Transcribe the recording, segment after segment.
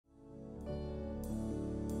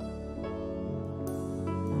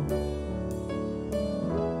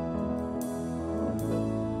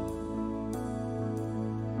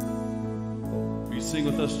Sing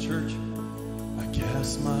with us, church. I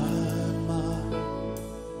cast my mind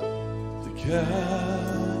to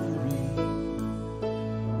Calvary,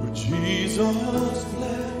 where Jesus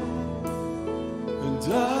bled and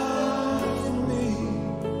died for me.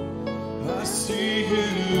 I see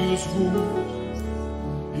his wounds,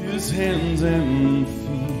 his hands and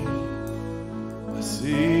feet, my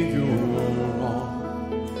Savior on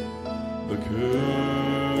the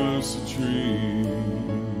cursed tree.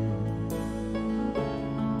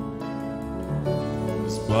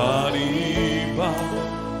 Body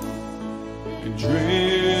bound and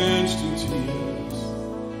drenched in tears,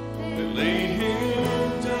 they laid him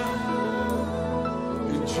down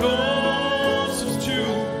in Joseph's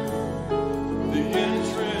tomb. The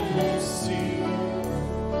entrance sealed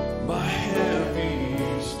by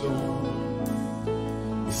heavy stone.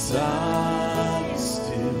 The silence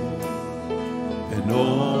still and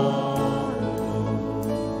all.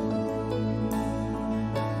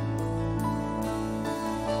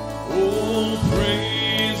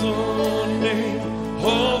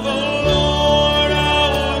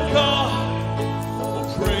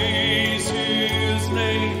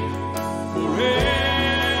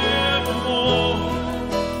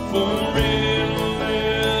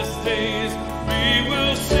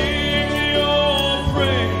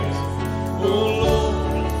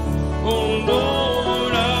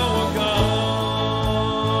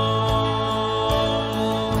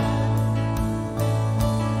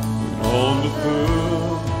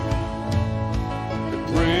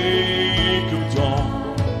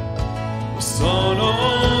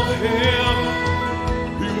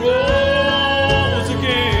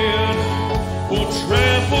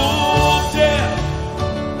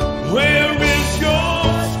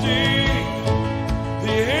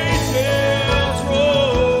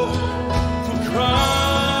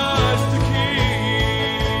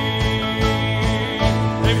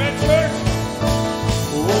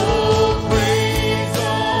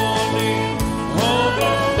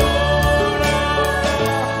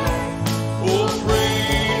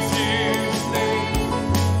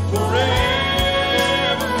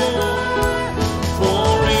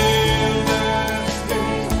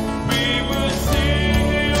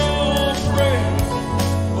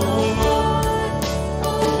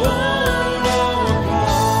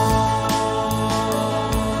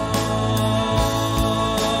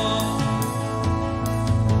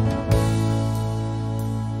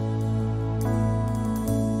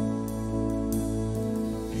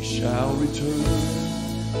 Shall return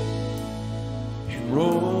in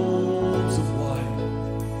robes of white.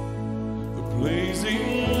 The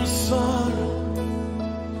blazing sun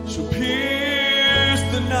shall pierce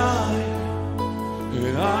the night,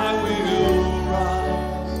 and I will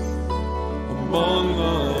rise among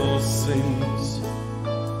the saints,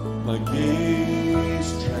 my gaze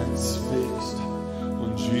transfixed on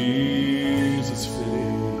Jesus'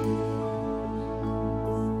 face.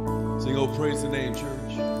 Sing, oh, praise the name, church.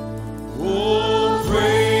 Oh,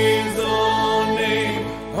 praise the name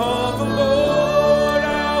of the Lord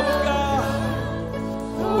our God.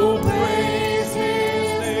 Oh, praise his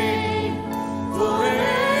name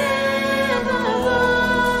forevermore.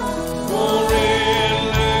 For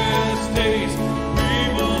endless days we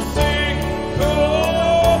will sing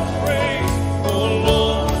your praise, oh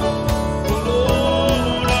Lord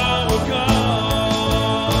our God.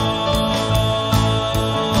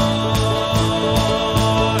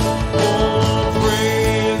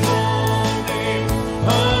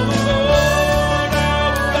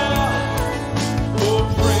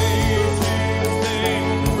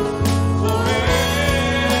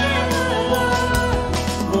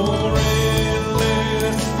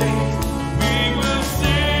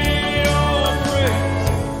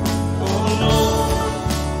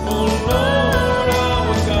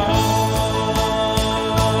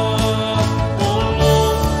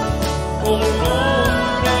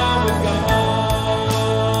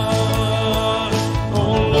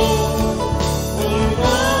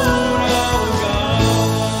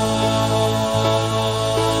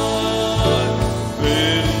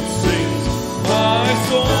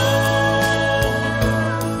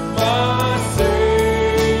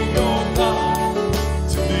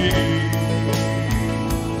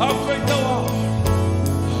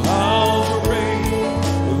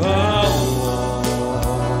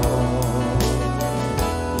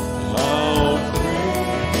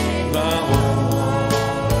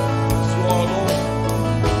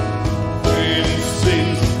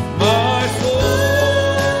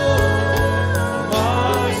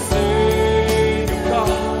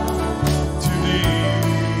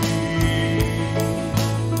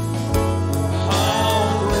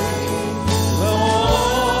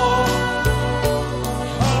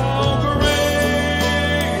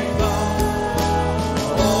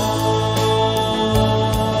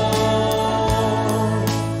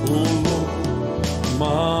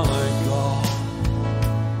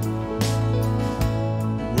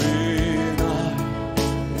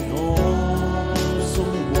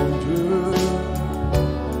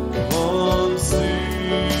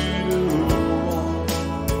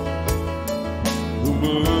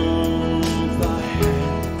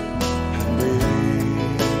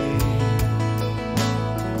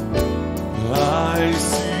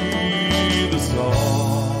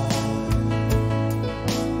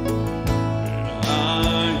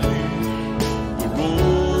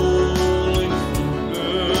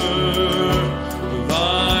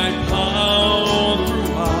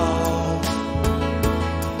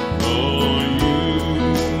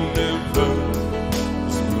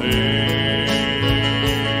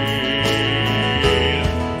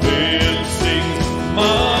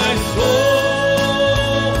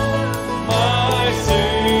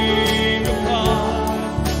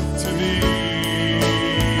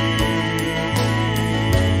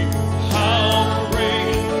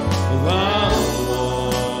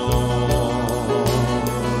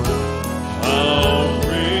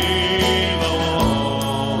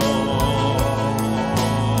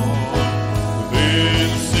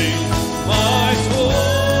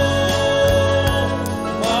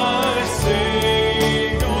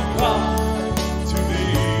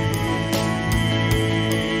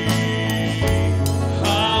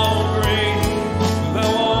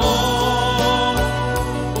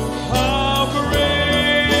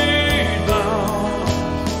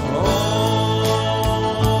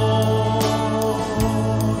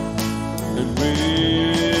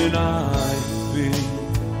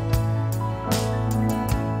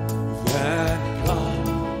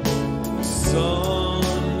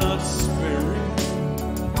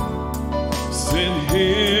 sent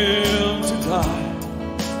him to die.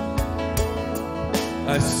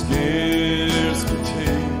 I scarce could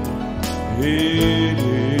take it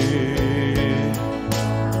in.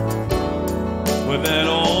 But that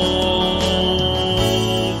on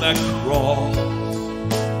that cross,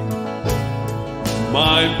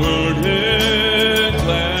 my burden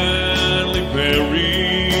gladly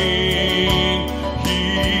bearing, he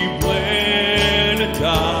bled and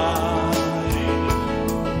died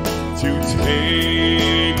to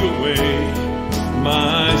take away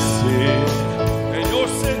my sin. And your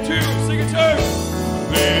sin too. Sing it, church.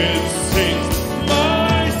 Then sings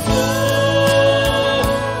my soul,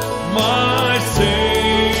 my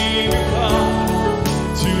Savior God,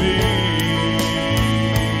 to thee.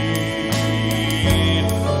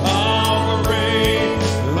 How great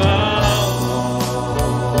thou art.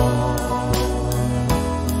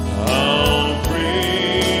 How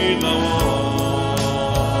great thou art.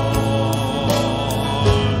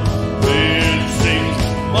 Then sings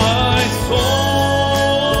my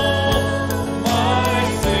soul, my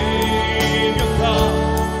Savior God,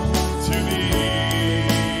 to thee.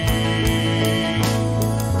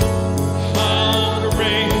 How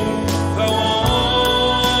great thou art.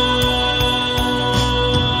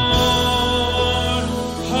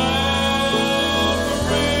 How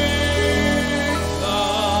great thou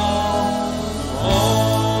art.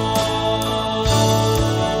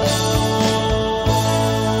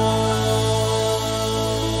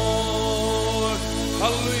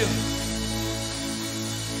 Hallelujah.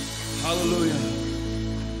 Hallelujah.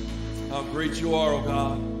 How great you are, oh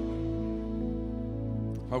God.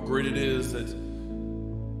 How great it is that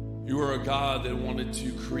you are a God that wanted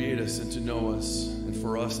to create us and to know us, and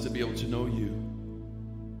for us to be able to know you.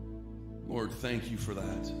 Lord, thank you for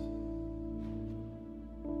that.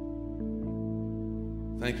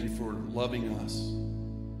 Thank you for loving us.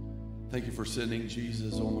 Thank you for sending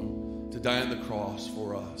Jesus to die on the cross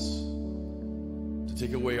for us, to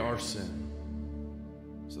take away our sin,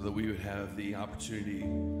 so that we would have the opportunity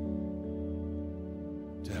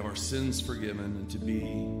to have our sins forgiven and to be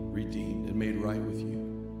redeemed and made right with you.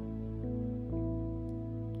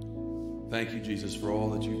 Thank you, Jesus, for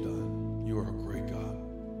all that you've done. You are a great God.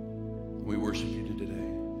 We worship you today.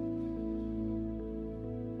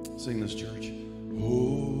 Sing this, church.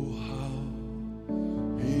 Oh, how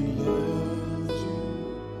he loves you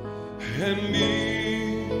and me.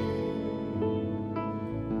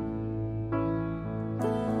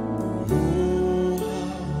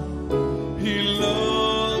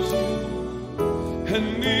 And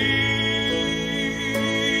me,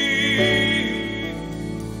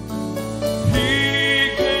 he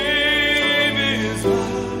gave his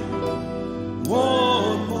life.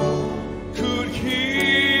 What more could he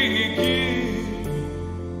give?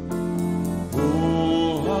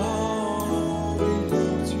 Oh, how he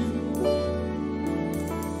loves you.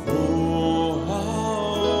 Oh,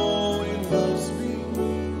 how he loves me.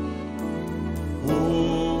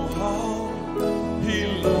 Oh, how he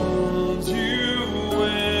loves you.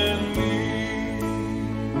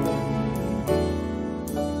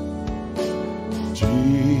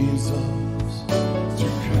 Jesus to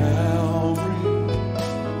Calvary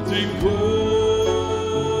did go.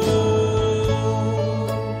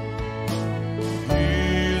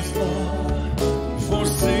 His love for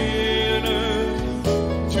sinners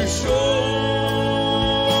to show.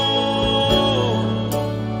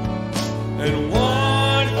 And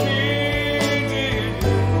what King did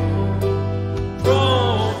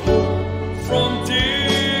brought you from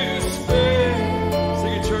despair.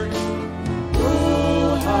 Sing it, church.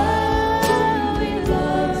 Oh, how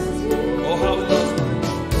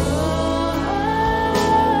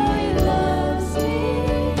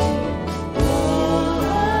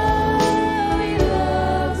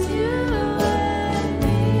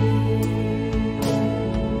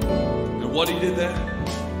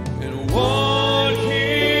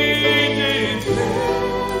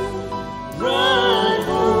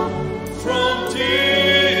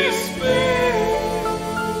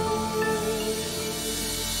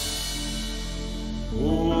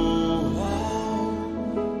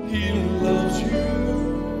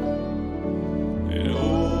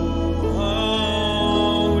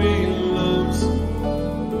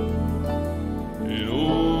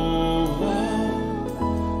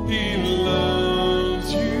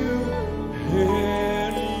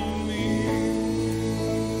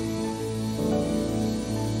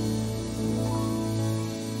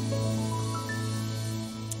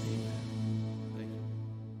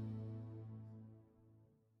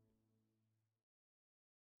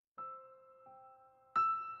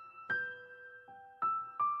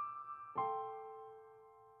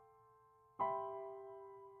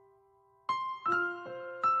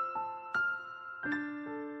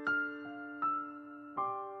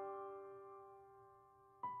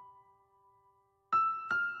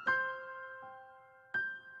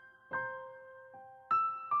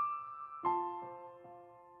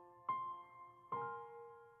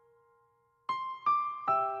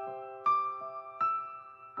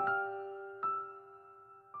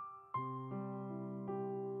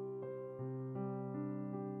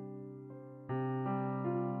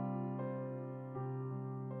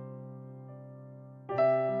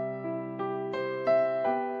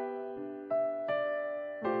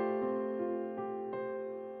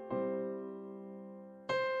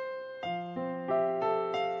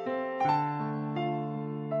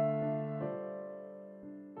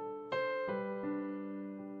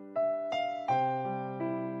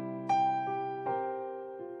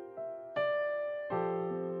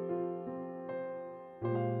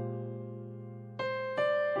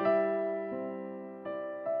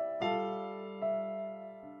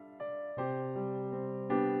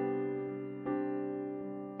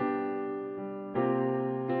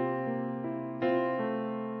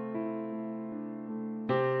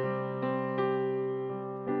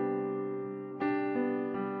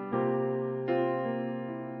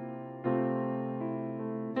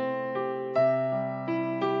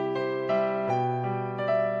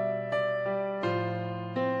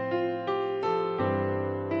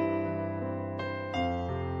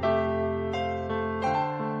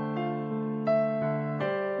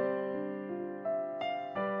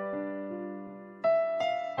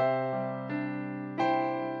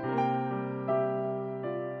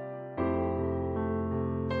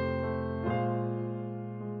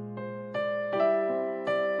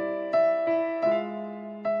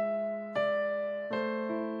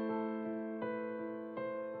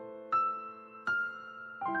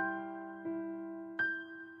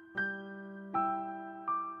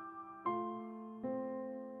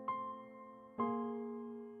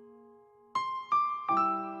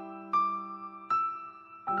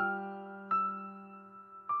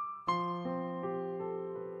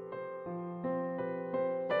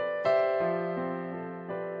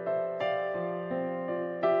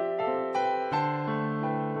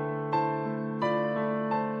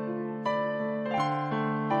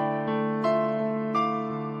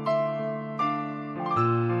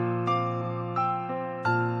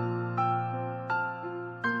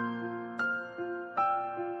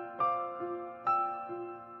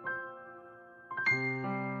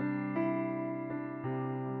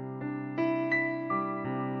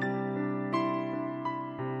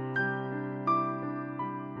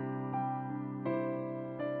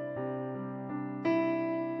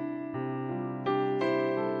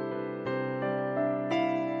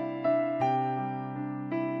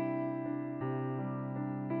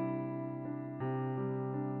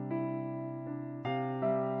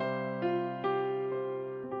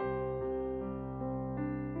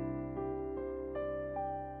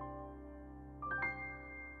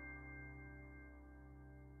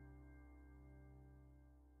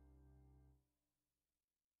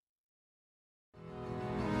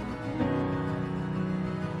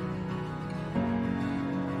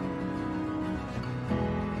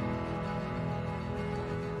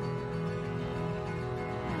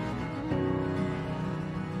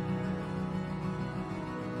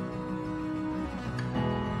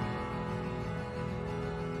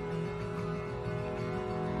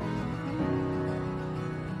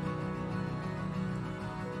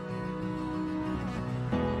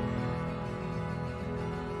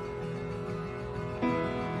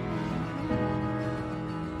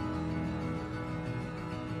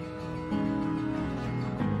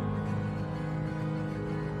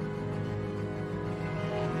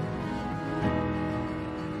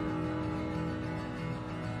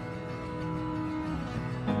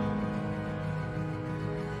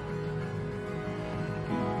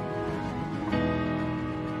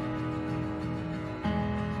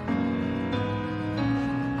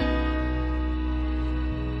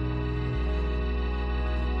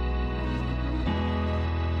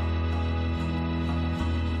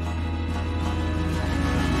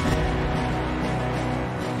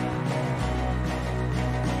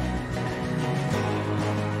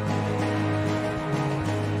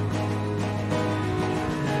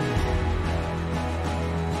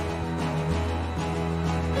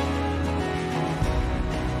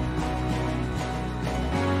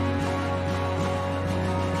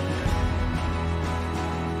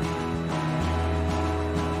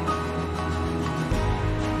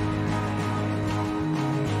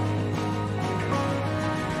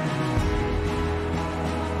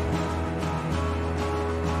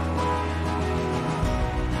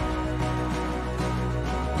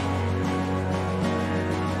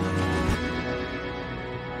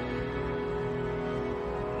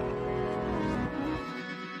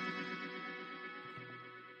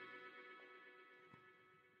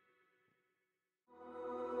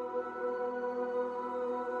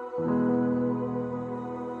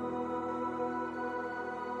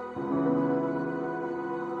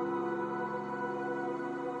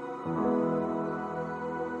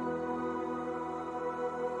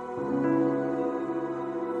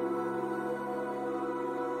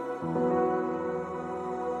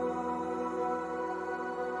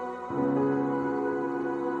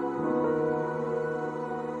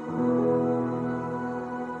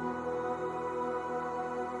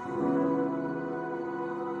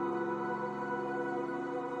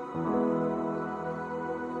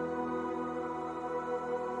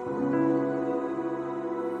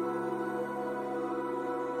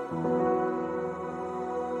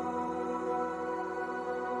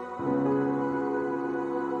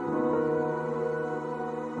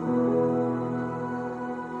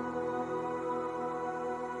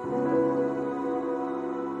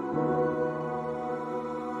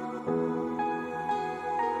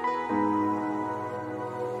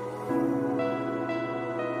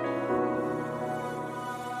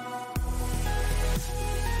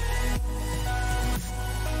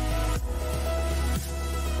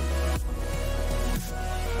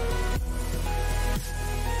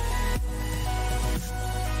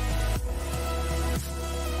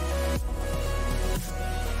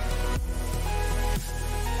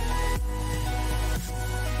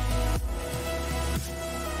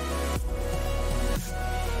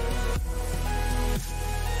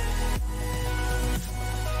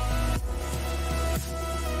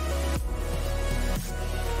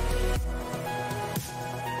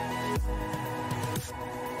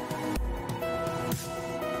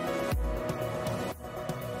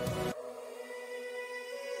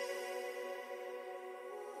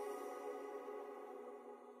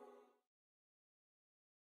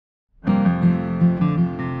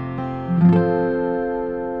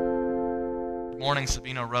Morning,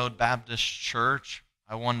 Sabino Road Baptist Church.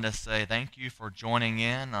 I wanted to say thank you for joining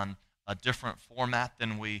in on a different format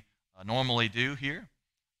than we normally do here.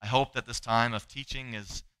 I hope that this time of teaching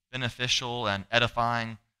is beneficial and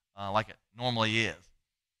edifying like it normally is.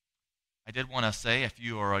 I did want to say, if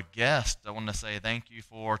you are a guest, I want to say thank you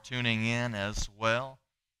for tuning in as well.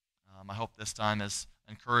 I hope this time is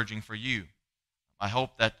encouraging for you. I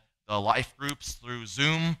hope that the life groups through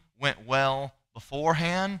Zoom went well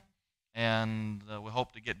beforehand, and we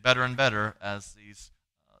hope to get better and better as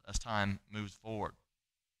time moves forward.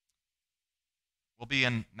 We'll be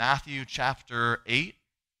in Matthew chapter 8,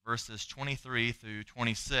 verses 23 through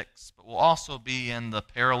 26, but we'll also be in the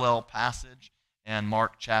parallel passage in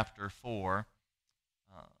Mark chapter 4,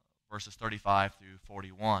 verses 35 through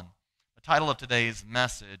 41. The title of today's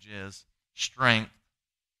message is Strength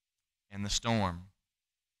in the Storm.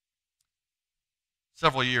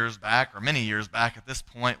 Several years back, or many years back at this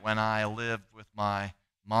point, when I lived with my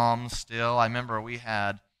mom still, I remember we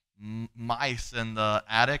had mice in the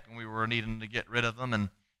attic, and we were needing to get rid of them.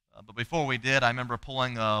 But before we did, I remember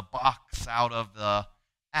pulling a box out of the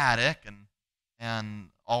attic, and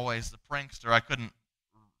always the prankster, I couldn't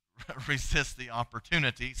resist the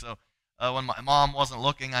opportunity. So when my mom wasn't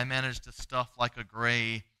looking, I managed to stuff like a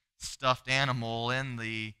gray stuffed animal in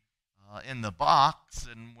the box,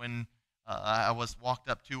 and when I walked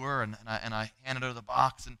up to her and I handed her the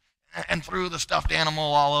box and threw the stuffed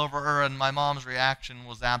animal all over her, and my mom's reaction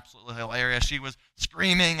was absolutely hilarious. She was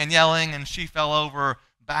screaming and yelling, and she fell over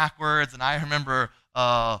backwards, and I remember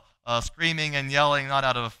screaming and yelling not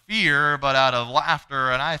out of fear but out of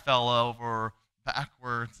laughter, and I fell over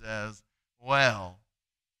backwards as well.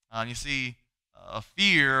 You see,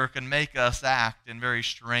 fear can make us act in very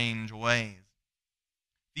strange ways.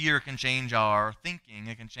 Fear can change our thinking.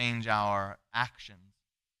 It can change our actions.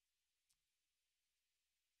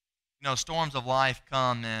 You know, storms of life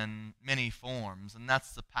come in many forms, and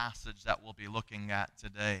that's the passage that we'll be looking at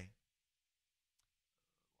today.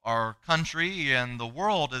 Our country and the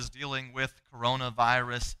world is dealing with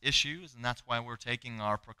coronavirus issues, and that's why we're taking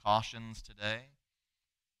our precautions today.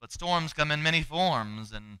 But storms come in many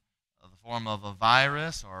forms, in the form of a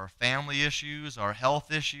virus, or family issues, or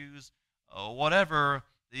health issues, whatever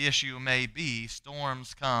the issue may be.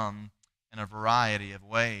 Storms come in a variety of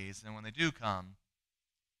ways, and when they do come,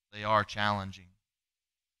 they are challenging.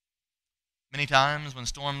 Many times when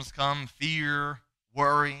storms come, fear,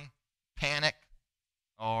 worry, panic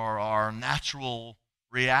are our natural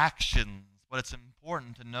reactions. But it's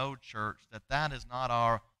important to know, church, that that is not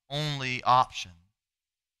our only option.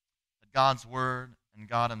 That God's Word and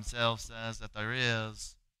God Himself says that there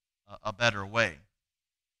is a better way.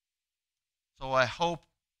 So I hope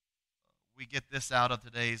we get this out of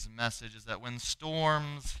today's message, is that when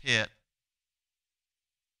storms hit,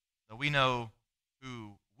 that we know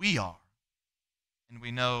who we are, and we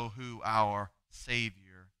know who our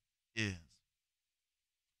Savior is.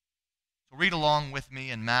 So read along with me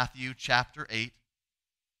in Matthew chapter 8.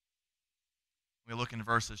 We look in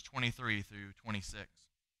verses 23 through 26.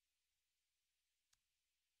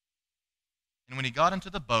 And when he got into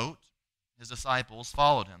the boat, his disciples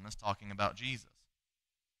followed him. That's talking about Jesus.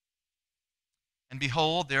 And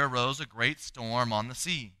behold, there arose a great storm on the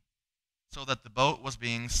sea, so that the boat was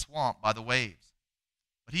being swamped by the waves.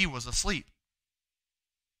 But he was asleep.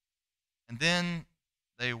 And then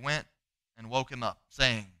they went and woke him up,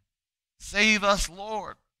 saying, "Save us,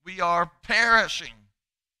 Lord, we are perishing."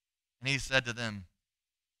 And he said to them,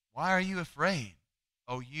 Why are you afraid,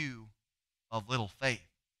 O you of little faith?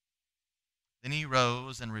 Then he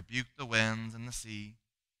rose and rebuked the winds and the sea,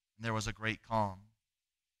 and there was a great calm.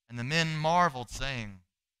 And the men marveled, saying,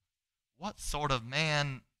 what sort of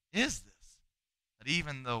man is this, that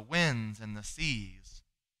even the winds and the seas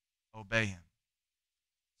obey him?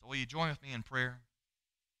 So will you join with me in prayer?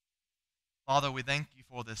 Father, we thank you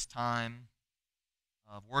for this time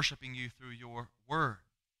of worshiping you through your word.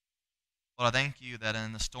 Lord, I thank you that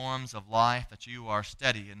in the storms of life that you are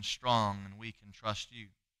steady and strong and we can trust you.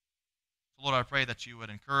 So Lord, I pray that you would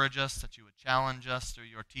encourage us, that you would challenge us through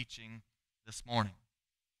your teaching this morning.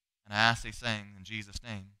 And I ask these things in Jesus'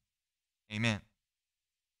 name. Amen.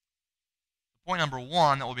 Point number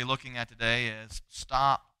one that we'll be looking at today is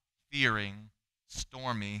stop fearing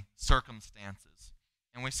stormy circumstances.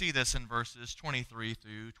 And we see this in verses 23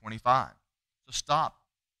 through 25. So stop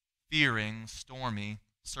fearing stormy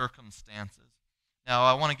circumstances. Now,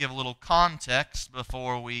 I want to give a little context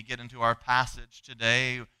before we get into our passage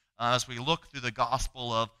today. As we look through the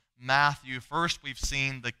Gospel of Matthew, first we've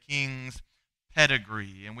seen the king's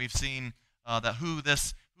pedigree, and we've seen that who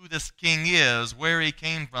this king is, where he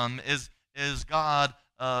came from. Is God?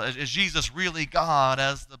 Is Jesus really God,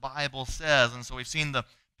 as the Bible says? And so we've seen the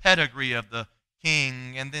pedigree of the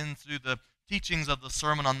king, and then through the teachings of the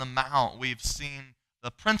Sermon on the Mount, we've seen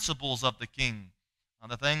the principles of the king,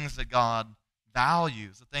 the things that God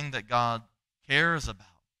values, the thing that God cares about,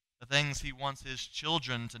 the things he wants his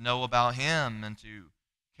children to know about him and to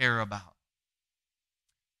care about.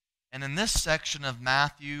 And in this section of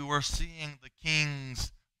Matthew, we're seeing the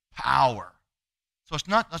king's power. So it's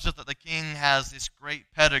not just that the king has this great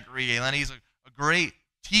pedigree and that he's a great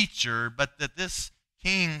teacher, but that this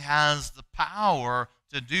king has the power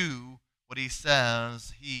to do what he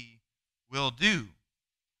says he will do.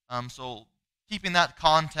 So keeping that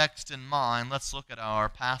context in mind, let's look at our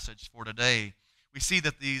passage for today. We see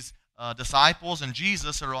that these disciples and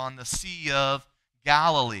Jesus are on the Sea of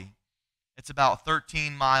Galilee. It's about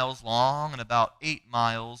 13 miles long and about 8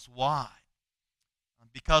 miles wide.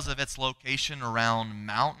 Because of its location around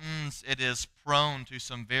mountains, it is prone to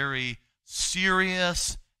some very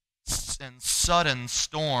serious and sudden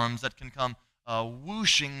storms that can come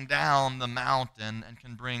whooshing down the mountain and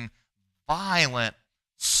can bring violent,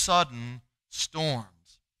 sudden storms.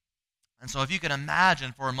 And so if you can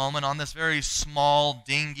imagine for a moment on this very small,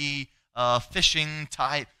 dingy,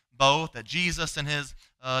 fishing-type boat that Jesus and his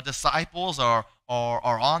disciples are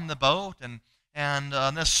on the boat, and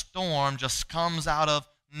this storm just comes out of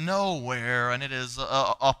nowhere, and it is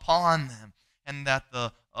upon them, and that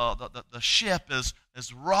the ship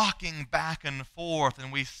is rocking back and forth,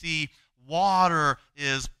 and we see water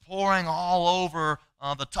is pouring all over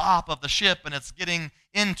the top of the ship, and it's getting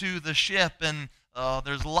into the ship, and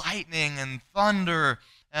there's lightning and thunder,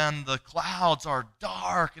 and the clouds are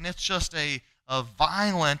dark, and it's just a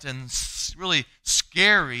violent and really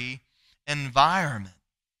scary environment.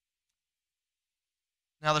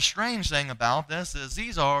 Now, the strange thing about this is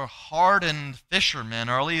these are hardened fishermen,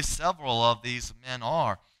 or at least several of these men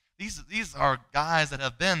are. These are guys that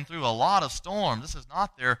have been through a lot of storms. This is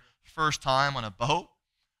not their first time on a boat.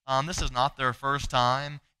 This is not their first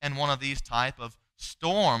time in one of these type of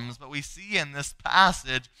storms. But we see in this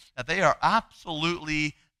passage that they are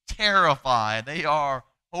absolutely terrified. They are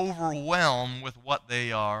overwhelmed with what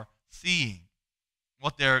they are seeing,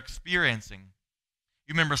 what they're experiencing.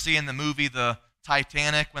 You remember seeing the movie The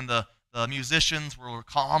Titanic when the musicians were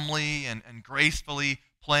calmly and gracefully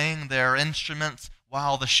playing their instruments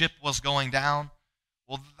while the ship was going down?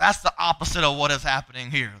 Well, that's the opposite of what is happening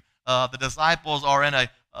here. The disciples are in a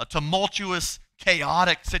tumultuous,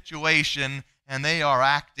 chaotic situation, and they are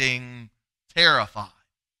acting terrified.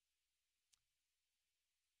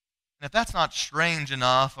 And if that's not strange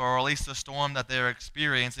enough, or at least the storm that they're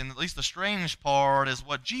experiencing, at least the strange part is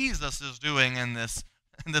what Jesus is doing in this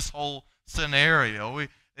whole scenario.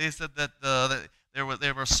 They said that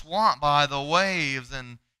they were swamped by the waves,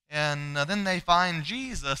 and then they find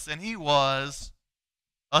Jesus, and he was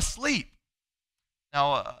asleep.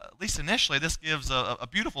 Now, at least initially, this gives a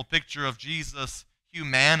beautiful picture of Jesus'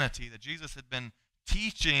 humanity, that Jesus had been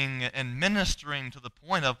teaching and ministering to the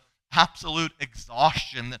point of absolute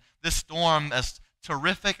exhaustion. That this storm, as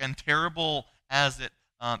terrific and terrible as it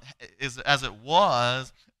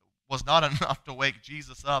was not enough to wake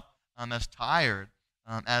Jesus up as tired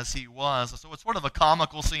as he was. So it's sort of a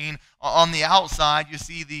comical scene. On the outside, you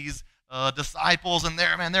see these disciples, and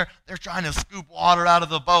they're trying to scoop water out of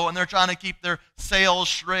the boat, and they're trying to keep their sails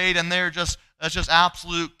straight, and it's just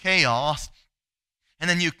absolute chaos. And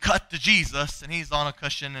then you cut to Jesus, and he's on a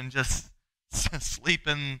cushion and just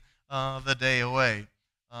sleeping the day away.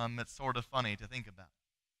 It's sort of funny to think about.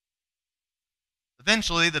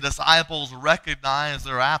 Eventually, the disciples recognize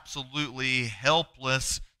their absolutely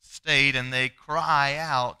helpless state, and they cry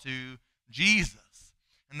out to Jesus.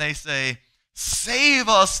 And they say, "Save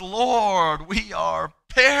us, Lord, we are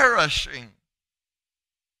perishing."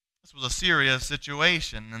 This was a serious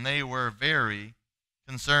situation, and they were very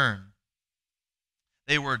concerned.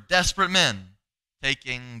 They were desperate men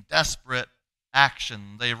taking desperate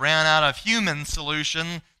action. They ran out of human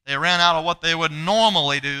solution. They ran out of what they would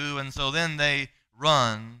normally do, and so then they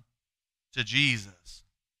run to Jesus.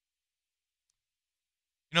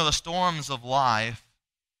 You know, the storms of life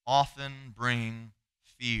often bring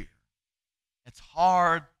fear. It's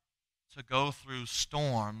hard to go through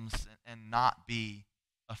storms and not be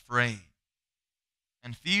afraid.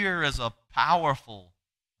 And fear is a powerful,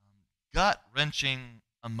 gut-wrenching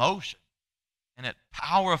emotion. And it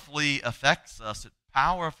powerfully affects us. It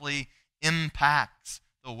powerfully impacts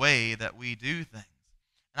the way that we do things.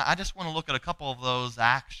 And I just want to look at a couple of those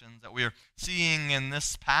actions that we're seeing in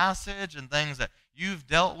this passage and things that you've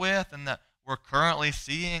dealt with and that we're currently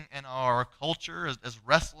seeing in our culture as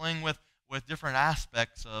wrestling with different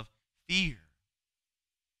aspects of fear.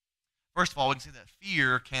 First of all, we can see that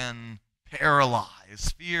fear can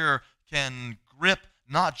paralyze. Fear can grip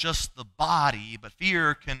not just the body, but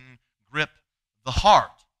fear can grip the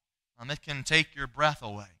heart. It can take your breath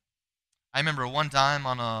away. I remember one time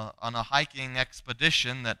on a hiking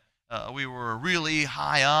expedition that we were really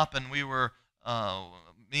high up, and we were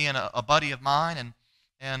me and a buddy of mine,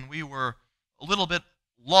 and we were a little bit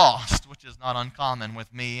lost, which is not uncommon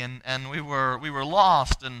with me, and we were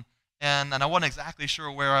lost, and I wasn't exactly sure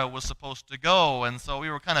where I was supposed to go, and so we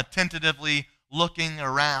were kind of tentatively looking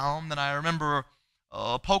around, and I remember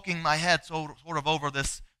poking my head sort of over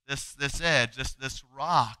this edge, this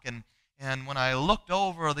rock, and when I looked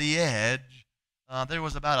over the edge, there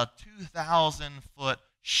was about a 2,000-foot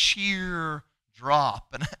sheer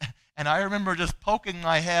drop, and I remember just poking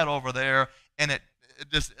my head over there, and it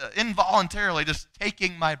just involuntarily just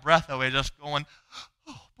taking my breath away, just going,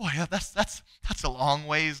 "Oh boy, that's a long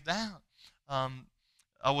ways down."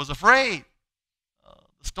 I was afraid.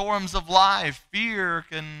 The storms of life, fear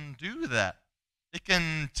can do that. It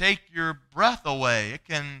can take your breath away. It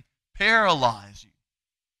can paralyze you.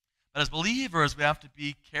 But as believers, we have to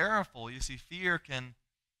be careful. You see, fear can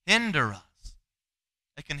hinder us.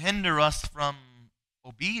 It can hinder us from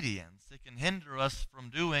obedience. It can hinder us from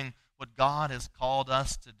doing what God has called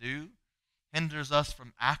us to do. Hinders us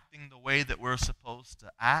from acting the way that we're supposed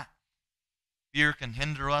to act. Fear can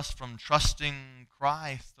hinder us from trusting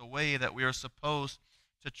Christ the way that we are supposed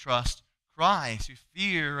to trust Christ.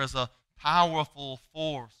 Fear is a powerful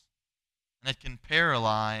force, and it can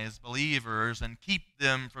paralyze believers and keep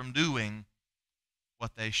them from doing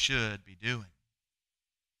what they should be doing.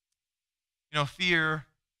 You know, fear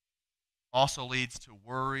also leads to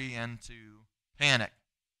worry and to panic.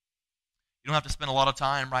 You don't have to spend a lot of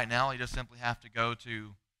time right now. You just simply have to go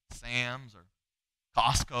to Sam's or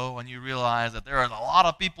Costco, and you realize that there are a lot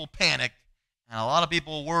of people panicked and a lot of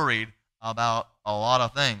people worried about a lot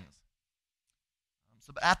of things.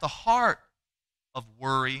 So at the heart of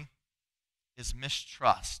worry is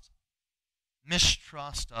mistrust.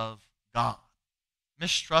 Mistrust of God.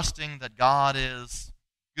 Mistrusting that God is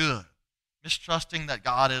good. Mistrusting that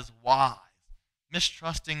God is wise.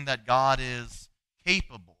 Mistrusting that God is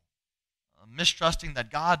capable. Mistrusting that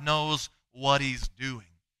God knows what He's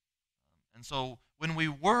doing. And so when we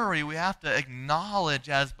worry, we have to acknowledge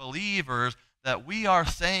as believers that we are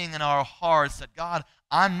saying in our hearts that, God,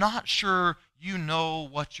 I'm not sure you know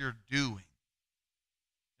what you're doing.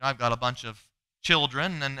 I've got a bunch of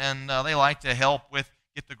children, and they like to help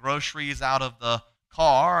get the groceries out of the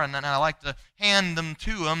car, and then I like to hand them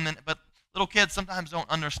to them. But little kids sometimes don't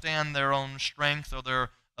understand their own strengths or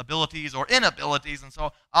their abilities or inabilities, and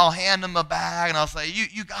so I'll hand them a bag, and I'll say,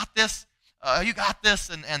 you got this? You got this?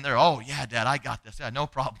 And they're, "Oh, yeah, Dad, I got this. Yeah, no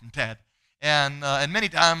problem, Dad." And many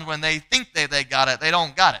times when they think they got it, they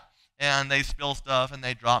don't got it. And they spill stuff and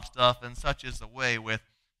they drop stuff, and such is the way with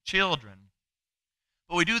children.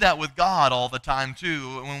 But we do that with God all the time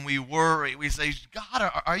too. When we worry, we say,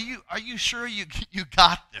 "God, are you sure you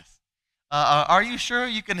got this? Are you sure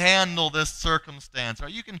you can handle this circumstance? Are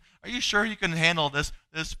you sure you can handle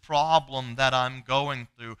this problem that I'm going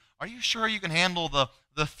through? Are you sure you can handle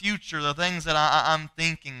the future, the things that I'm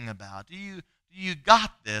thinking about? Do you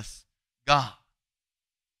got this, God?"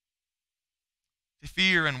 The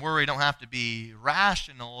fear and worry don't have to be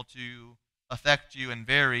rational to affect you in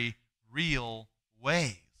very real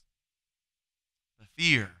ways. The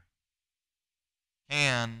fear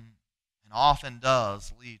can and often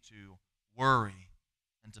does lead to worry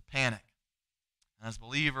and to panic. And as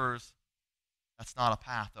believers, that's not a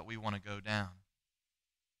path that we want to go down.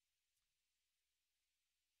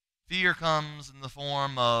 Fear comes in the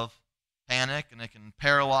form of panic, and it can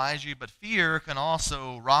paralyze you, but fear can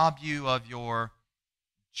also rob you of your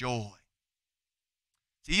joy.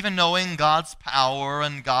 See, even knowing God's power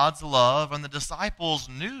and God's love, and the disciples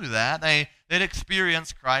knew that, they'd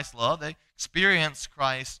experienced Christ's love, they experienced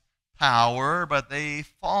Christ's power, but they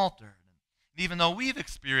faltered. And even though we've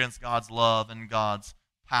experienced God's love and God's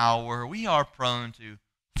power, we are prone to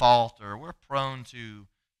falter, we're prone to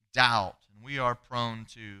doubt, and we are prone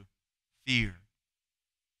to fear.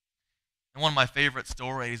 And one of my favorite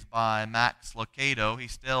stories by Max Lucado,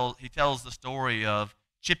 he tells the story of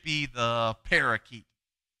Chippy the parakeet.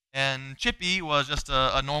 And Chippy was just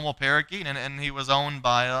a normal parakeet, and he was owned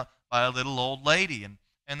by a little old lady.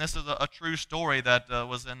 And this is a true story that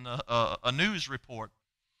was in a news report.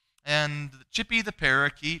 And Chippy the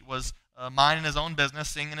parakeet was minding his own business,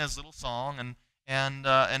 singing his little song,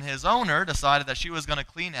 and his owner decided that she was going to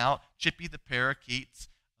clean out Chippy the parakeet's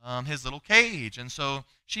his little cage. And so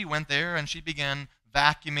she went there and she began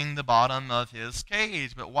vacuuming the bottom of his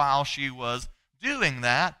cage. But while she was doing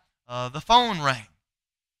that, the phone rang.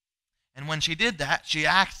 And when she did that, she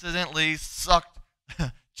accidentally sucked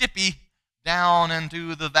Chippy down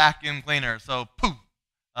into the vacuum cleaner. So, poof,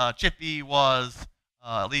 Chippy was,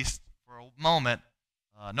 at least for a moment,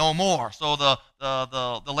 no more. So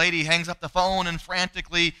the lady hangs up the phone and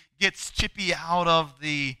frantically gets Chippy out of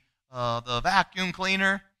the vacuum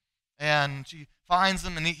cleaner. And she finds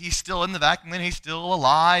him, and he's still in the vacuum cleaner. He's still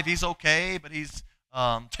alive. He's okay, but he's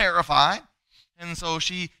terrified. And so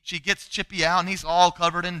she gets Chippy out, and he's all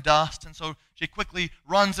covered in dust. And so she quickly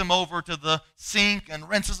runs him over to the sink and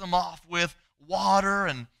rinses him off with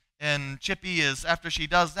water. And Chippy is, after she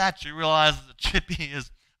does that, she realizes that Chippy is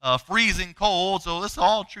freezing cold. So this is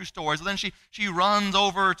all true stories. So then she runs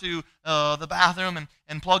over to the bathroom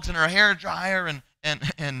and plugs in her hair dryer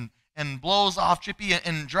and blows off Chippy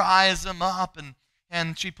and dries him up.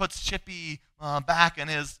 And she puts Chippy back in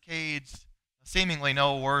his cage, seemingly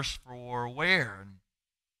no worse for wear.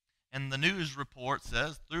 And the news report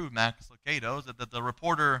says, through Max Lucado, that the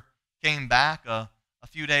reporter came back a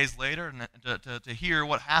few days later to hear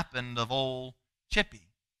what happened of old Chippy.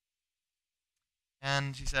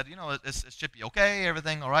 And she said, is Chippy okay?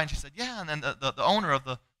 Everything all right? And she said, yeah. And then the owner of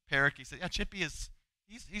the parakeet said, yeah, Chippy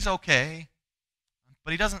he's okay,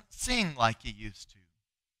 but he doesn't sing like he used to.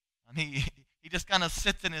 And he just kind of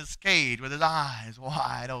sits in his cage with his eyes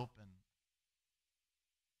wide open.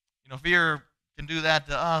 Fear can do that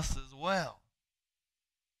to us as well.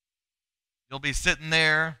 You'll be sitting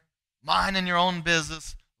there, minding your own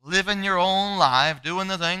business, living your own life, doing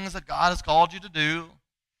the things that God has called you to do,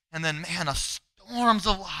 and then, man, storms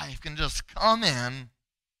of life can just come in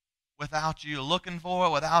without you looking for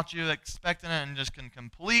it, without you expecting it, and just can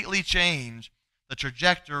completely change the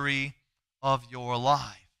trajectory of your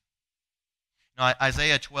life.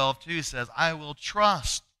 Isaiah 12:2 says, I will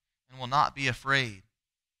trust and will not be afraid.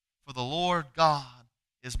 For the Lord God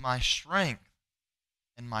is my strength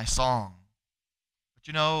and my song.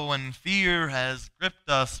 But when fear has gripped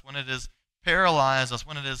us, when it has paralyzed us,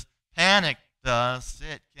 when it has panicked us,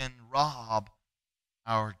 it can rob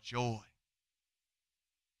our joy.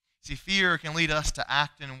 See, fear can lead us to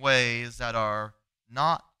act in ways that are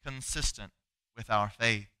not consistent with our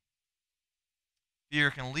faith.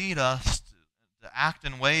 Fear can lead us to act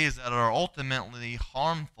in ways that are ultimately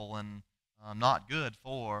harmful and not good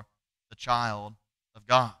for the child of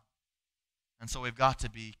God. And so we've got to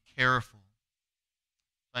be careful.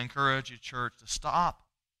 I encourage you, church, to stop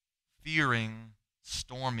fearing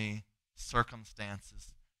stormy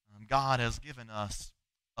circumstances. God has given us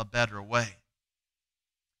a better way.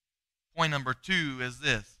 Point number 2 is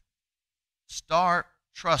this: start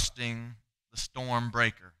trusting the storm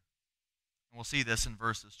breaker. And we'll see this in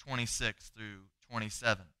verses 26 through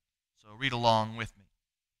 27. So read along with me.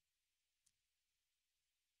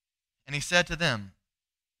 And he said to them,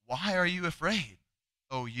 Why are you afraid,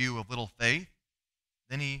 O you of little faith?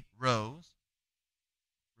 Then he rose,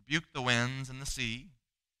 rebuked the winds and the sea,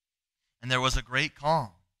 and there was a great calm.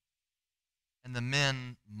 And the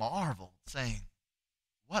men marveled, saying,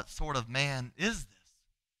 What sort of man is this,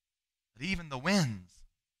 that even the winds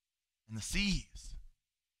and the seas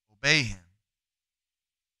obey him?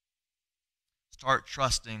 Start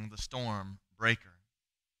trusting the storm breaker.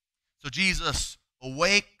 So Jesus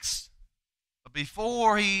awakes, but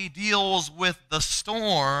before he deals with the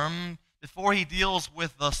storm, before he deals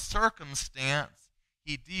with the circumstance,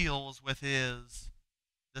 he deals with his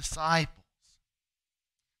disciples.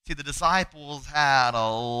 See, the disciples had a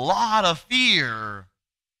lot of fear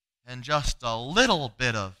and just a little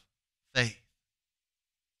bit of faith.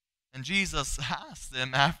 And Jesus asks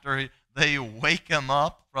them after they wake him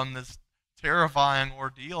up from this terrifying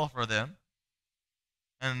ordeal for them.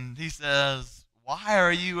 And he says, "Why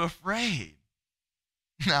are you afraid?"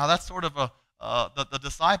 Now that's sort of the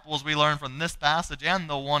disciples, we learn from this passage and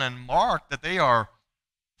the one in Mark, that they are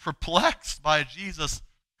perplexed by Jesus'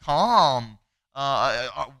 calm.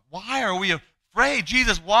 Why are we afraid?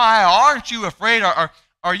 Jesus, why aren't you afraid?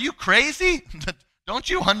 Are you crazy? Don't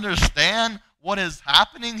you understand what is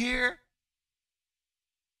happening here?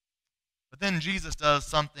 But then Jesus does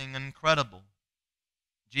something incredible.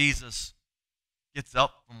 Jesus gets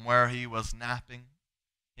up from where he was napping.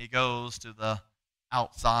 He goes to the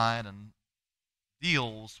outside and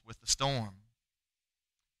deals with the storm.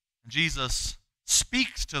 Jesus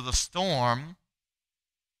speaks to the storm,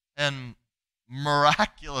 and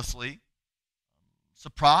miraculously,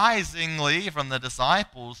 surprisingly from the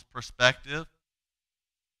disciples' perspective,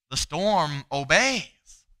 the storm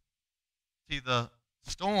obeys. See, the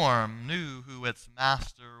storm knew who its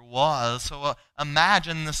master was. So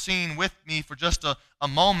imagine the scene with me for just a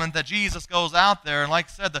moment, that Jesus goes out there, and like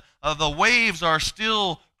I said, the waves are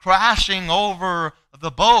still crashing over the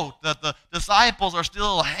boat, that the disciples are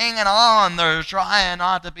still hanging on. They're trying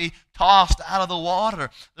not to be tossed out of the water.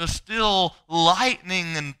 There's still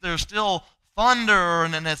lightning, and there's still thunder,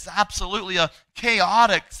 and it's absolutely a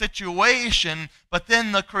chaotic situation. But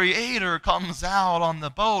then the Creator comes out on the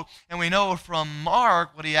boat, and we know from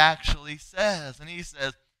Mark what he actually says. And he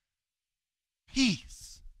says,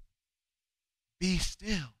 "Peace, be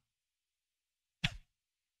still."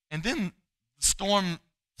 And then the storm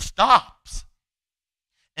stops.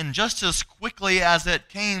 And just as quickly as it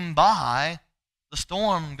came by, the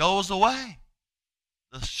storm goes away.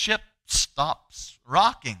 The ship stops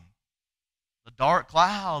rocking. The dark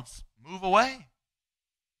clouds move away.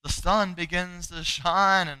 The sun begins to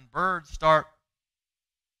shine, and birds start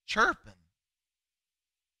chirping.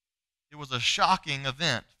 It was a shocking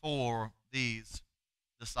event for these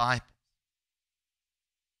disciples.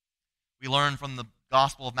 We learn from the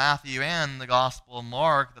Gospel of Matthew and the Gospel of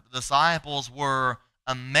Mark that the disciples were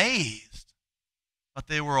amazed, but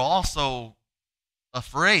they were also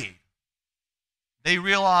afraid. They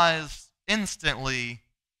realized instantly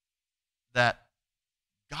that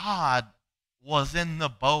God was in the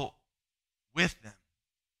boat with them.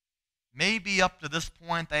 Maybe up to this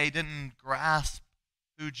point they didn't grasp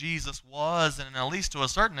who Jesus was, and at least to a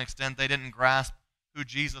certain extent they didn't grasp who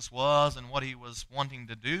Jesus was and what he was wanting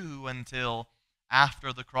to do until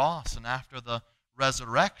after the cross and after the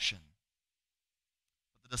resurrection.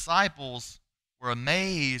 But the disciples were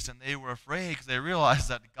amazed and they were afraid because they realized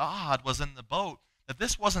that God was in the boat, that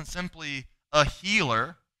this wasn't simply a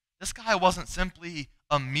healer. This guy wasn't simply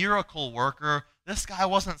a miracle worker. This guy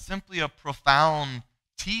wasn't simply a profound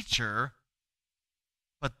teacher,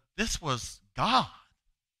 but this was God.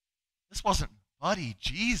 This wasn't buddy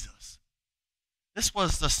Jesus. This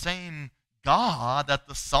was the same God that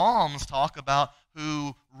the Psalms talk about,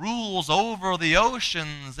 who rules over the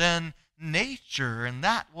oceans and nature. And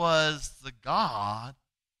that was the God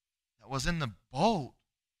that was in the boat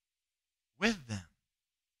with them.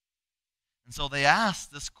 And so they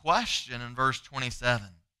asked this question in verse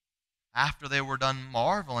 27. After they were done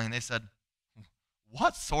marveling, they said,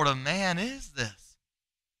 "What sort of man is this,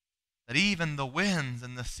 that even the winds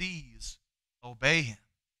and the seas obey him?"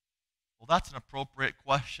 Well, that's an appropriate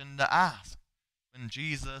question to ask when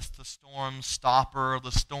Jesus, the storm stopper,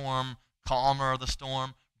 the storm calmer, the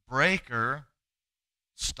storm breaker,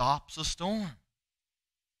 stops a storm.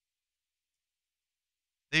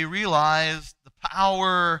 They realized the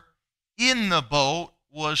power in the boat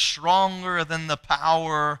was stronger than the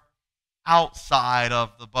power outside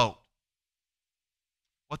of the boat.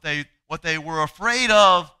 What they were afraid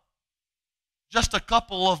of just a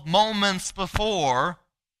couple of moments before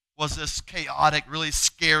was this chaotic, really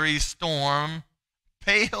scary storm,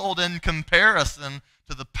 paled in comparison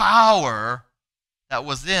to the power that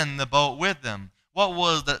was in the boat with them. What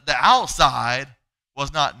was the outside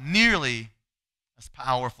was not nearly as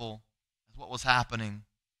powerful as what was happening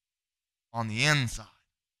on the inside.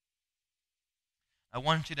 I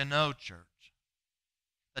want you to know, church,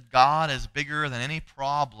 that God is bigger than any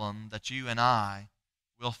problem that you and I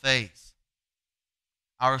will face.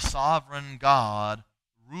 Our sovereign God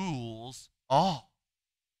rules all.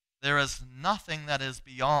 There is nothing that is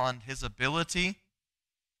beyond his ability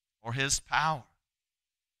or his power.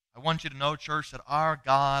 I want you to know, church, that our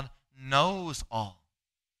God knows all.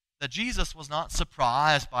 That Jesus was not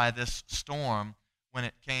surprised by this storm when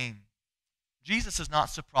it came. Jesus is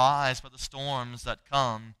not surprised by the storms that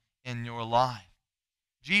come in your life.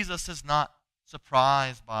 Jesus is not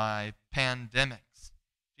surprised by pandemics.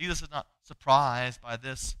 Jesus is not surprised by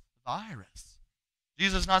this virus.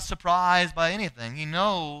 Jesus is not surprised by anything. He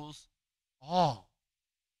knows all.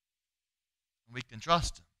 And we can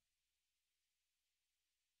trust him.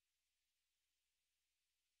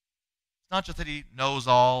 It's not just that he knows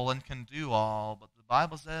all and can do all, but the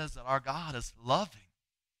Bible says that our God is loving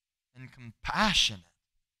and compassionate.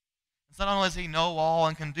 It's not only does he know all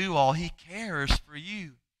and can do all, he cares for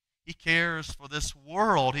you. He cares for this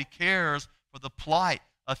world. He cares for the plight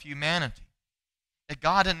of humanity. If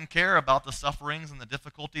God didn't care about the sufferings and the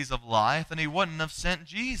difficulties of life, then he wouldn't have sent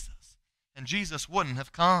Jesus, and Jesus wouldn't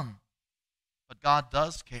have come. But God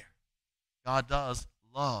does care. God does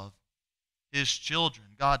love his children.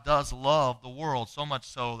 God does love the world, so much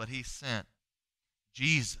so that he sent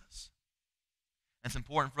Jesus. And it's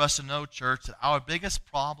important for us to know, church, that our biggest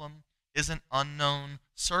problem isn't unknown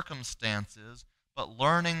circumstances, but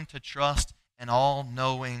learning to trust an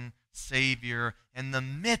all-knowing Savior in the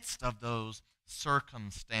midst of those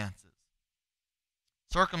circumstances.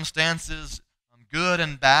 Circumstances, good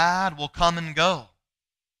and bad, will come and go.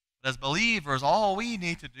 But as believers, all we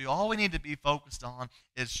need to do, all we need to be focused on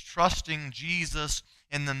is trusting Jesus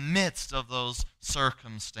in the midst of those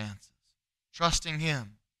circumstances. Trusting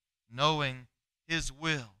him, knowing his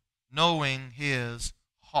will, knowing his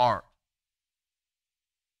heart.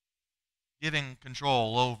 Giving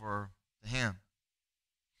control over to him.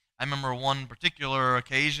 I remember one particular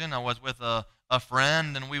occasion, I was with a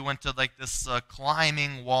friend, and we went to like this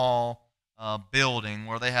climbing wall building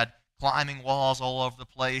where they had climbing walls all over the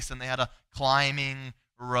place, and they had a climbing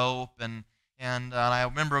rope, and I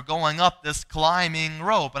remember going up this climbing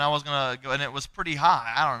rope, and I was gonna go, and it was pretty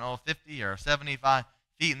high. I don't know, 50 or 75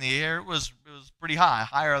 feet in the air. It was pretty high,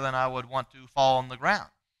 higher than I would want to fall on the ground.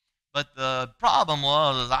 But the problem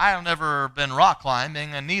was I have never been rock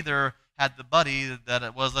climbing, and neither had the buddy that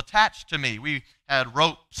it was attached to me. We had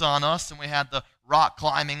ropes on us, and we had the rock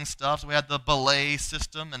climbing stuff. So we had the belay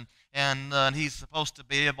system, and he's supposed to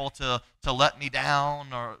be able to let me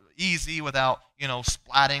down or easy without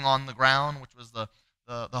splatting on the ground, which was the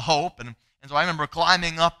hope. And so I remember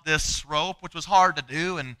climbing up this rope, which was hard to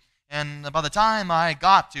do, and by the time I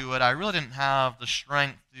got to it, I really didn't have the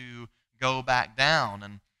strength to go back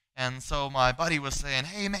down. And so my buddy was saying,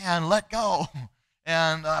 "Hey man, let go."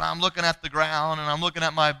 And I'm looking at the ground, and I'm looking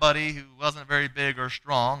at my buddy who wasn't very big or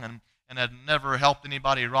strong and had never helped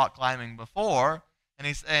anybody rock climbing before. And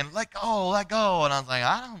he's saying, let go, let go. And I was like,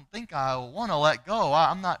 I don't think I want to let go.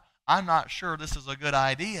 I'm not sure this is a good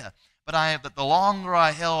idea. But the longer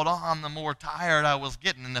I held on, the more tired I was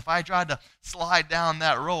getting. And if I tried to slide down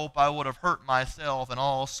that rope, I would have hurt myself in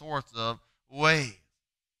all sorts of ways.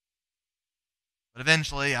 But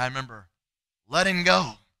eventually, I remember letting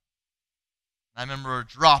go. I remember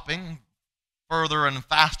dropping further and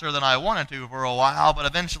faster than I wanted to for a while, but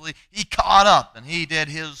eventually he caught up and he did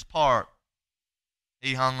his part.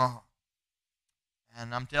 He hung on.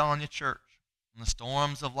 And I'm telling you, church, when the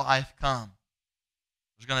storms of life come,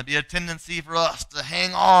 there's going to be a tendency for us to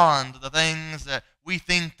hang on to the things that we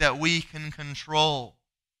think that we can control.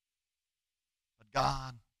 But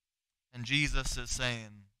God and Jesus is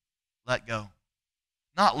saying, let go.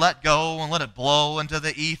 Not let go and let it blow into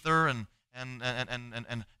the ether and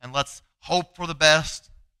let's hope for the best.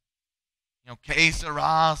 Que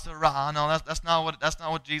sera, sera. No, that's not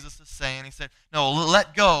what Jesus is saying. He said, no,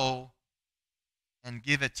 let go and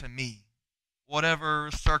give it to me. Whatever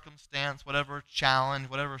circumstance, whatever challenge,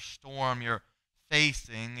 whatever storm you're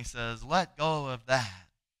facing, he says, let go of that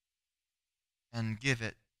and give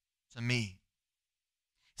it to me.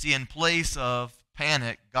 See, in place of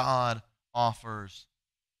panic, God offers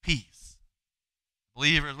peace.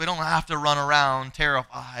 Believers, we don't have to run around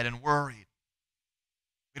terrified and worried.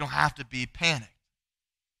 We don't have to be panicked.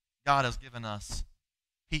 God has given us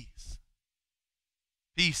peace.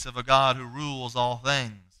 Peace of a God who rules all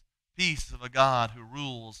things. Peace of a God who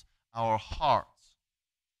rules our hearts.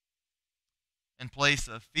 In place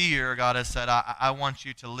of fear, God has said, I want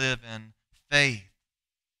you to live in faith.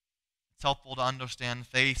 It's helpful to understand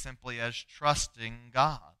faith simply as trusting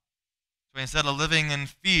God. So instead of living in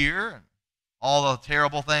fear and all the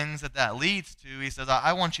terrible things that leads to, he says,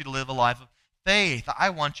 I want you to live a life of faith.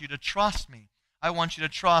 I want you to trust me. I want you to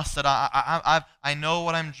trust that I know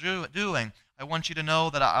what I'm doing. I want you to know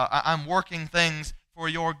that I'm working things for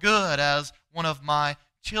your good as one of my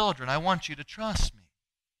children. I want you to trust me.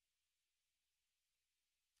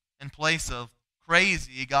 In place of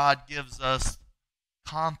crazy, God gives us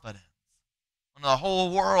confidence. When the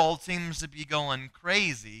whole world seems to be going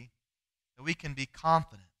crazy, that we can be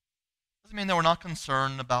confident. Doesn't mean that we're not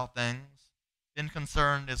concerned about things. Being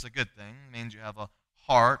concerned is a good thing. It means you have a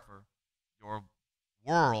heart for your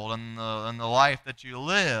world and the life that you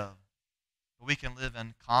live. But we can live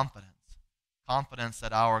in confidence. Confidence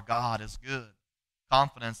that our God is good.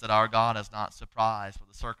 Confidence that our God is not surprised with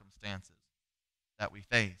the circumstances that we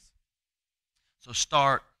face. So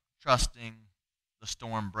start trusting the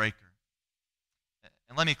storm breaker.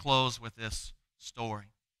 And let me close with this story.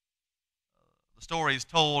 The story is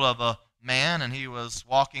told of a man, and he was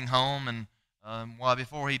walking home, and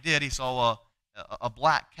before he did, he saw a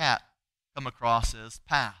black cat come across his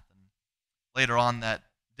path. And later on that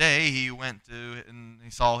day, he went to and he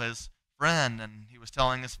saw his friend, and he was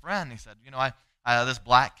telling his friend, he said, this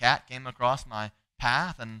black cat came across my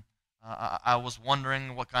path, and I was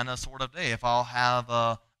wondering what kind of sort of day, if I'll have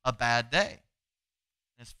a bad day.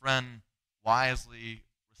 His friend wisely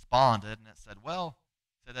responded, and it said, well,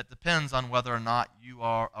 that depends on whether or not you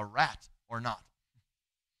are a rat or not.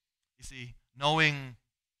 You see, knowing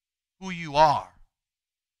who you are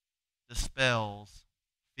dispels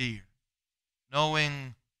fear.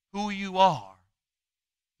 Knowing who you are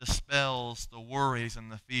dispels the worries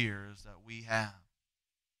and the fears that we have.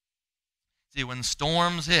 See, when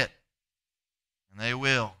storms hit, and they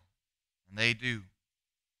will, and they do,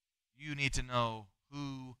 you need to know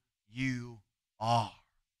who you are.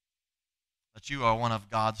 That you are one of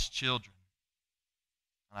God's children.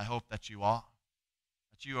 And I hope that you are.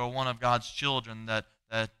 That you are one of God's children, that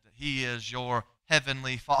He is your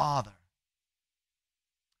heavenly Father.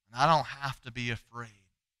 And I don't have to be afraid.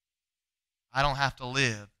 I don't have to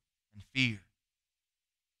live in fear.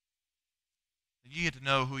 You get to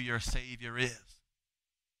know who your Savior is.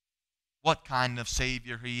 What kind of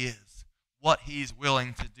Savior He is. What He's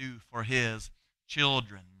willing to do for His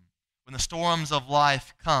children. When the storms of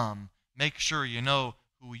life come, make sure you know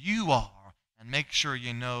who you are, and make sure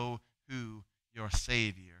you know who your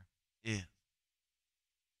Savior is.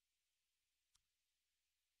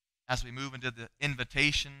 As we move into the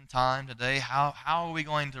invitation time today, how are we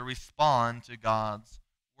going to respond to God's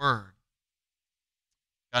Word?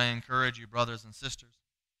 Got to encourage you, brothers and sisters,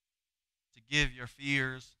 to give your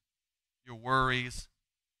fears, your worries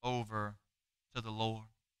over to the Lord.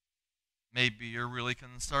 Maybe you're really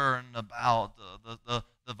concerned about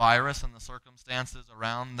the virus and the circumstances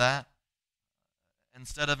around that.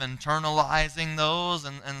 Instead of internalizing those,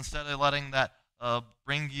 and instead of letting that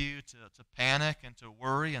bring you to panic and to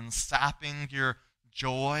worry and sapping your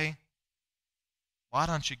joy, why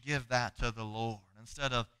don't you give that to the Lord?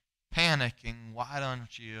 Instead of panicking, why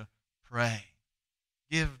don't you pray?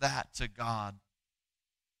 Give that to God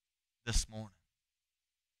this morning.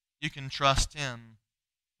 You can trust Him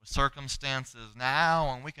with circumstances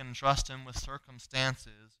now, and we can trust Him with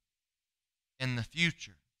circumstances in the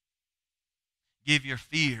future. Give your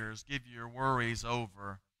fears, give your worries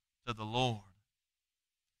over to the Lord.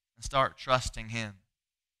 And start trusting Him.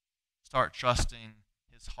 Start trusting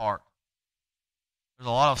His heart. There's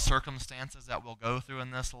a lot of circumstances that we'll go through in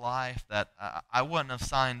this life that I wouldn't have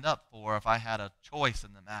signed up for if I had a choice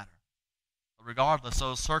in the matter. But regardless,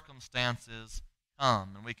 those circumstances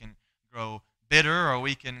come, and we can grow bitter, or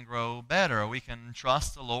we can grow better, or we can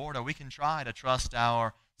trust the Lord, or we can try to trust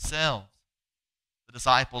ourselves. The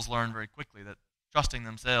disciples learned very quickly that trusting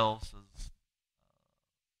themselves is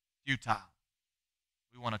futile.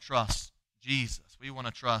 We want to trust Jesus. We want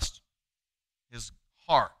to trust His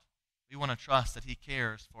heart. We want to trust that He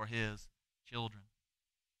cares for His children.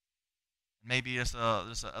 Maybe it's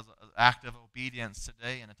an act of obedience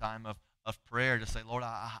today in a time of prayer to say, Lord,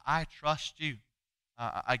 I trust You.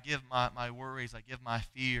 I give my worries, I give my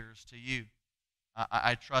fears to You.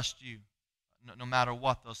 I trust You, no matter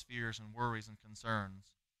what those fears and worries and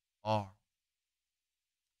concerns are.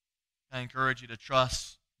 I encourage you to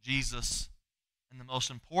trust Jesus in the most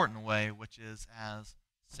important way, which is as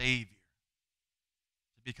Savior.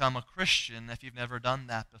 To become a Christian if you've never done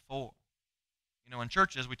that before. You know, in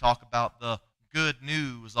churches we talk about the good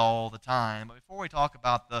news all the time. But before we talk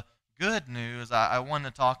about the good news, I want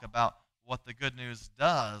to talk about what the good news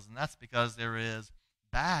does, and that's because there is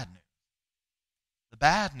bad news. The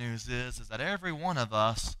bad news is that every one of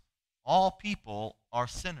us, all people, are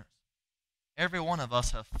sinners. Every one of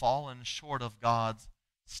us have fallen short of God's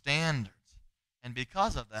standards. And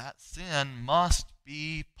because of that, sin must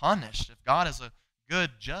be punished. If God is a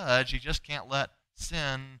good judge, He just can't let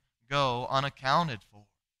sin go unaccounted for.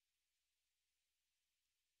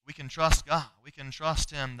 We can trust God. We can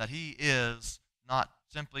trust Him that He is not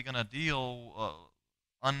simply going to deal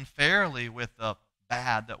unfairly with the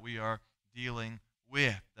bad that we are dealing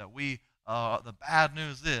with. That the bad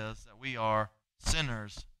news is that we are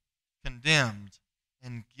sinners, condemned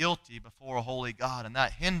and guilty before a holy God, and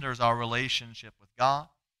that hinders our relationship with God,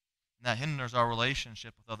 and that hinders our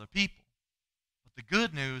relationship with other people. But the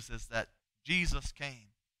good news is that Jesus came,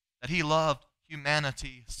 that he loved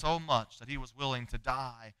humanity so much that he was willing to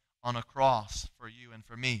die on a cross for you and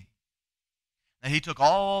for me. And he took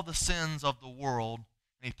all the sins of the world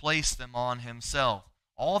and he placed them on himself.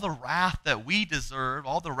 All the wrath that we deserved,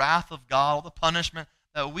 all the wrath of God, all the punishment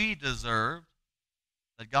that we deserved,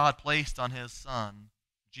 that God placed on his Son,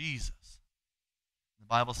 Jesus. The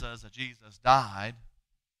Bible says that Jesus died,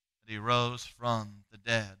 that he rose from the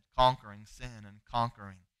dead, conquering sin and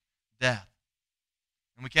conquering death.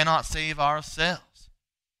 And we cannot save ourselves.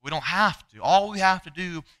 We don't have to. All we have to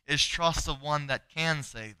do is trust the one that can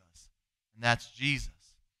save us, and that's Jesus.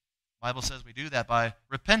 The Bible says we do that by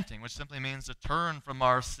repenting, which simply means to turn from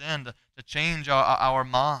our sin, to change our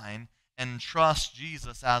mind, and trust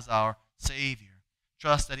Jesus as our Savior.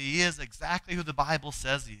 Trust that he is exactly who the Bible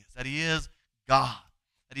says he is, that he is God,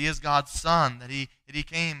 that he is God's Son, that he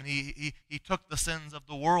came and he took the sins of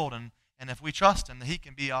the world, and if we trust him, that he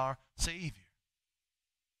can be our Savior.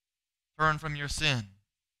 Turn from your sin.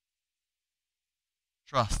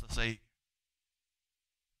 Trust the Savior.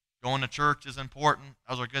 Going to church is important.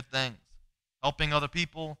 Those are good things. Helping other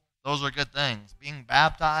people, those are good things. Being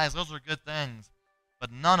baptized, those are good things.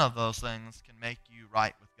 But none of those things can make you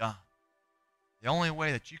right with God. The only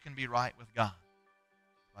way that you can be right with God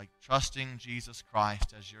is by trusting Jesus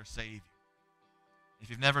Christ as your Savior. If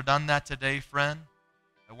you've never done that today, friend,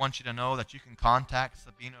 I want you to know that you can contact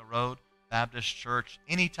Sabina Road Baptist Church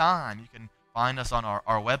anytime. You can find us on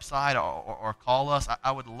our website or call us.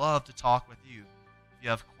 I would love to talk with you if you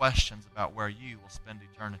have questions about where you will spend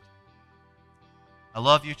eternity. I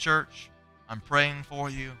love you, church. I'm praying for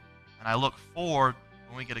you, and I look forward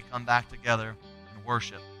when we get to come back together and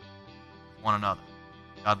worship one another.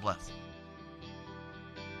 God bless.